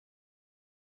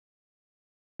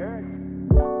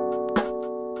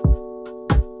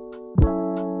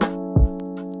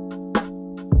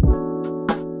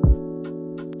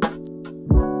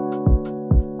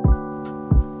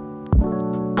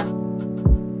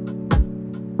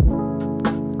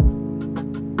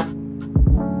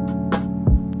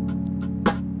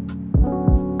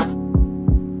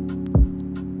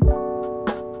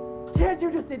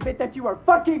you are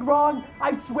fucking wrong.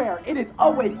 I swear, it is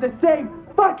always the same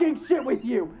fucking shit with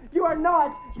you. You are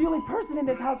not the only person in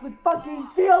this house with fucking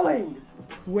feelings.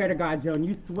 Swear to God, Joan,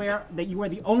 you swear that you are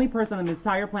the only person on this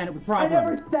entire planet with problems. I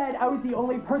never said I was the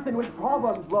only person with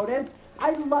problems, Lotus.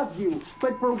 I love you,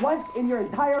 but for once in your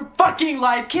entire fucking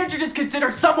life, can't you just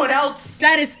consider someone else?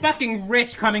 That is fucking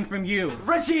rich coming from you.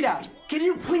 Rashida, can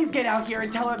you please get out here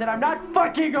and tell her that I'm not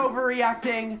fucking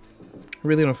overreacting? I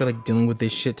really don't feel like dealing with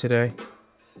this shit today.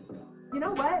 You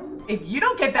know what? If you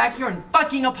don't get back here and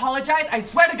fucking apologize, I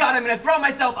swear to God I'm gonna throw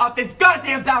myself off this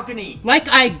goddamn balcony! Like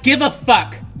I give a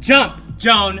fuck. Jump,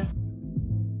 Joan.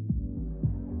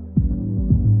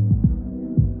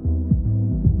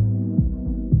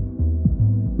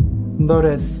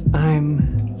 Lotus,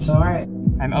 It's alright.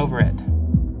 I'm over it.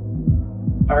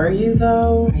 Are you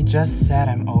though? I just said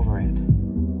I'm over it.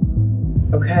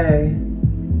 Okay.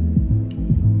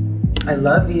 I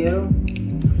love you.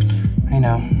 I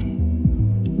know.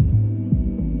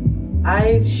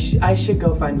 I should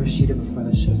go find Rashida before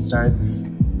the show starts.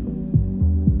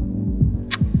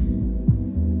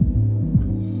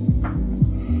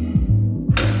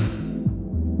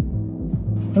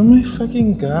 Oh my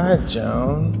fucking God,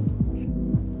 Joan.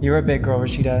 You're a big girl,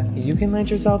 Rashida. You can land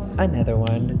yourself another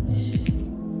one.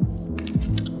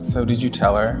 So did you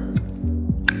tell her?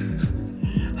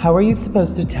 How are you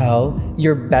supposed to tell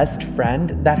your best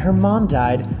friend that her mom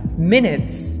died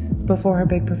minutes before her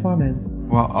big performance?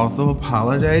 While also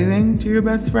apologizing to your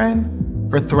best friend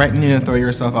for threatening to throw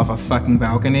yourself off a fucking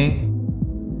balcony?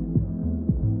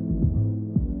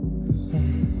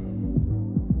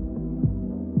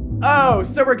 Oh,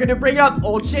 so we're gonna bring up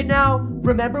old shit now?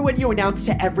 Remember when you announced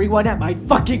to everyone at my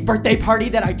fucking birthday party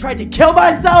that I tried to kill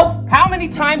myself? How many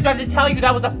times do I have to tell you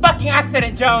that was a fucking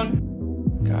accident, Joan?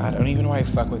 God, I don't even know why I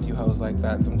fuck with you hoes like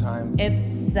that sometimes.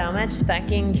 It's so much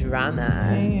fucking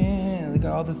drama. Yeah, look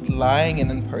at all this lying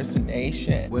and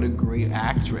impersonation. What a great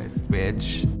actress,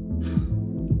 bitch.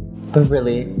 But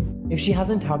really, if she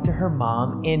hasn't talked to her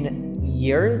mom in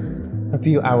years, a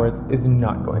few hours is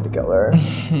not going to kill her.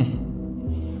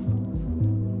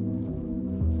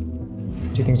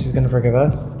 Do you think she's gonna forgive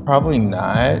us? Probably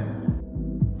not,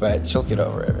 but she'll get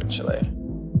over it eventually.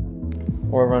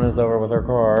 Or run us over with her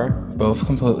car. Both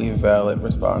completely valid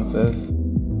responses.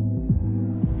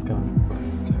 Let's go.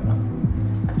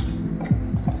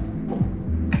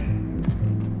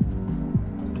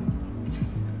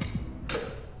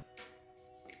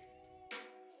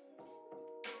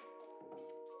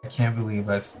 I can't believe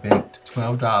I spent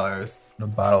 $12 on a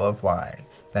bottle of wine.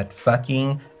 That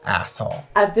fucking asshole.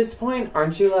 At this point,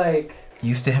 aren't you like...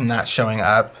 Used to him not showing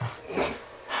up.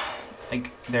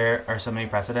 Like, there are so many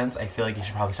precedents, I feel like you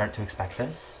should probably start to expect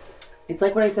this. It's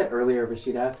like what I said earlier,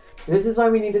 Rashida. This is why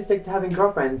we need to stick to having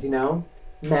girlfriends, you know?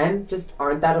 Men just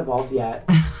aren't that evolved yet.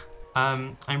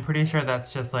 I'm pretty sure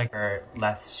that's just like a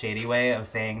less shady way of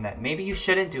saying that maybe you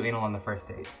shouldn't do anal on the first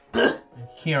date.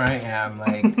 Here I am,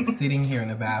 like, sitting here in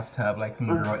a bathtub like some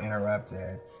girl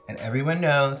interrupted. And everyone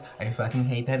knows I fucking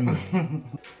hate that movie.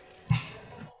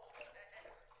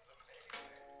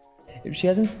 If she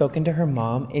hasn't spoken to her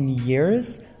mom in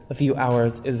years, a few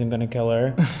hours isn't gonna kill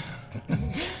her.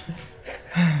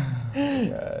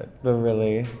 God. But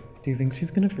really, do you think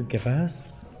she's gonna forgive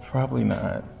us? Probably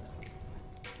not.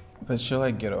 But she'll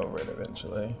like get over it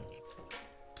eventually.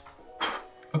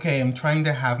 Okay, I'm trying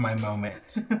to have my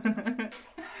moment.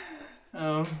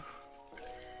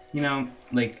 You know,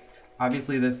 like,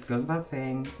 obviously this goes without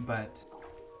saying, but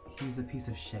he's a piece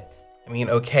of shit. I mean,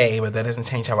 okay, but that doesn't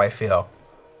change how I feel.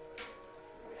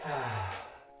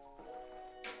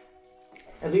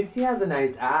 At least he has a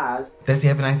nice ass. Does he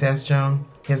have a nice ass, Joan?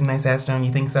 He has a nice ass, Joan,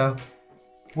 you think so?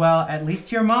 Well, at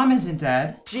least your mom isn't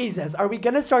dead. Jesus, are we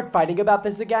gonna start fighting about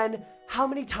this again? How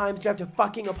many times do I have to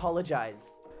fucking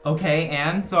apologize? Okay,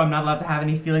 and so I'm not allowed to have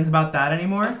any feelings about that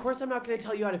anymore? Of course I'm not gonna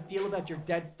tell you how to feel about your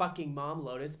dead fucking mom,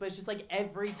 Lotus, but it's just like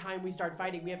every time we start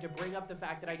fighting, we have to bring up the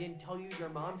fact that I didn't tell you your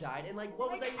mom died, and like,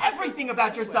 what was I- Everything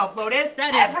about yourself, Lotus!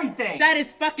 Everything! That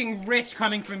is fucking rich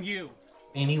coming from you!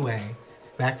 Anyway,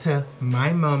 back to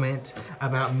my moment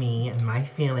about me and my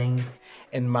feelings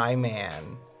and my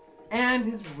man. And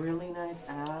his really nice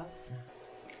ass.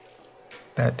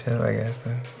 That too, I guess.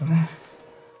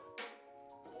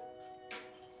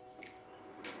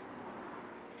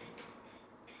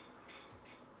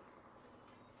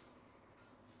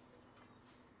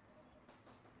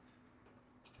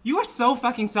 You are so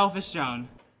fucking selfish, Joan.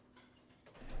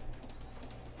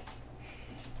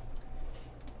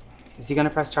 Is he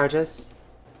gonna press charges?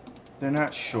 They're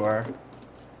not sure.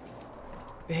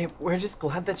 Babe, we're just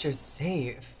glad that you're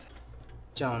safe.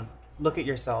 Joan, look at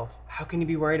yourself. How can you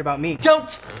be worried about me? Don't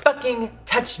fucking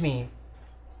touch me.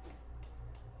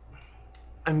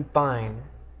 I'm fine.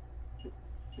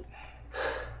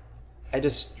 I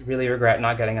just really regret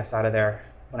not getting us out of there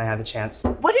when I had the chance.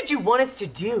 What did you want us to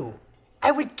do?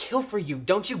 I would kill for you.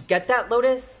 Don't you get that,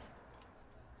 Lotus?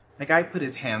 The guy put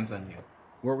his hands on you.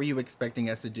 What were you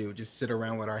expecting us to do? Just sit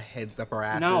around with our heads up our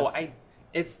asses? No,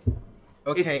 it's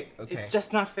Okay. It's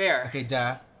just not fair. Okay,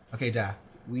 duh.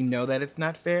 We know that it's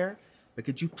not fair, but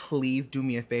could you please do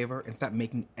me a favor and stop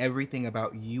making everything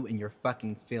about you and your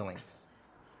fucking feelings?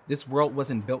 This world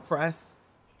wasn't built for us.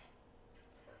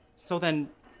 So then,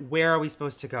 where are we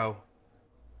supposed to go?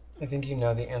 I think you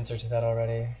know the answer to that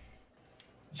already.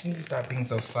 You just need to stop being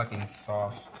so fucking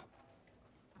soft.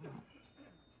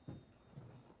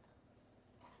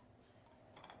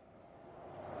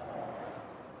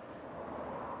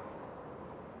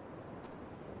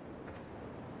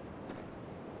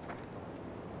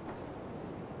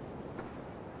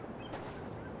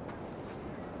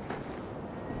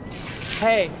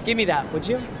 Hey, give me that, would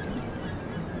you?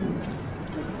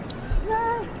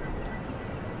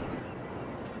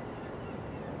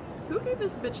 Who gave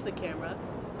this bitch the camera?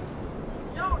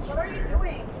 Joan, what are you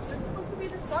doing? You're supposed to be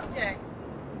the subject.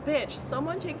 Bitch,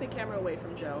 someone take the camera away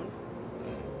from Joan.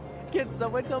 Can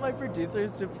someone tell my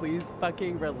producers to please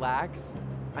fucking relax?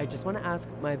 I just want to ask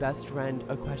my best friend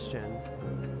a question.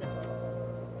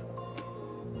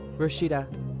 Rashida,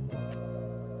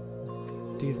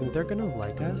 do you think they're gonna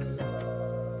like us?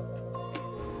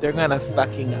 They're gonna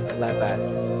fucking love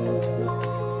us.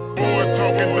 Boys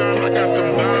talking loud, I got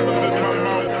them diamonds in my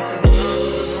mouth.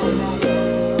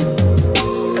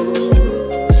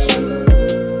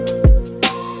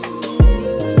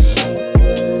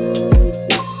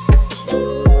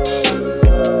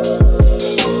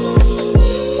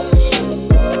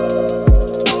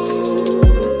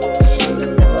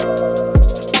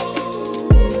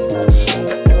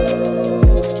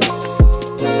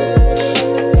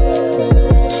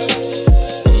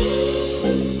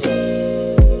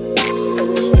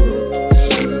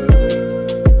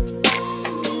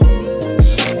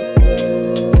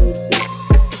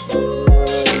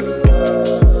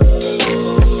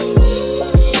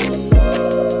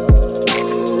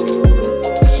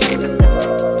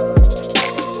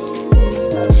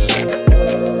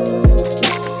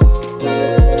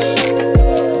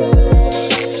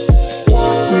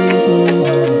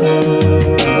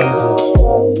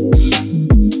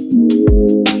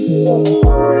 Yeah.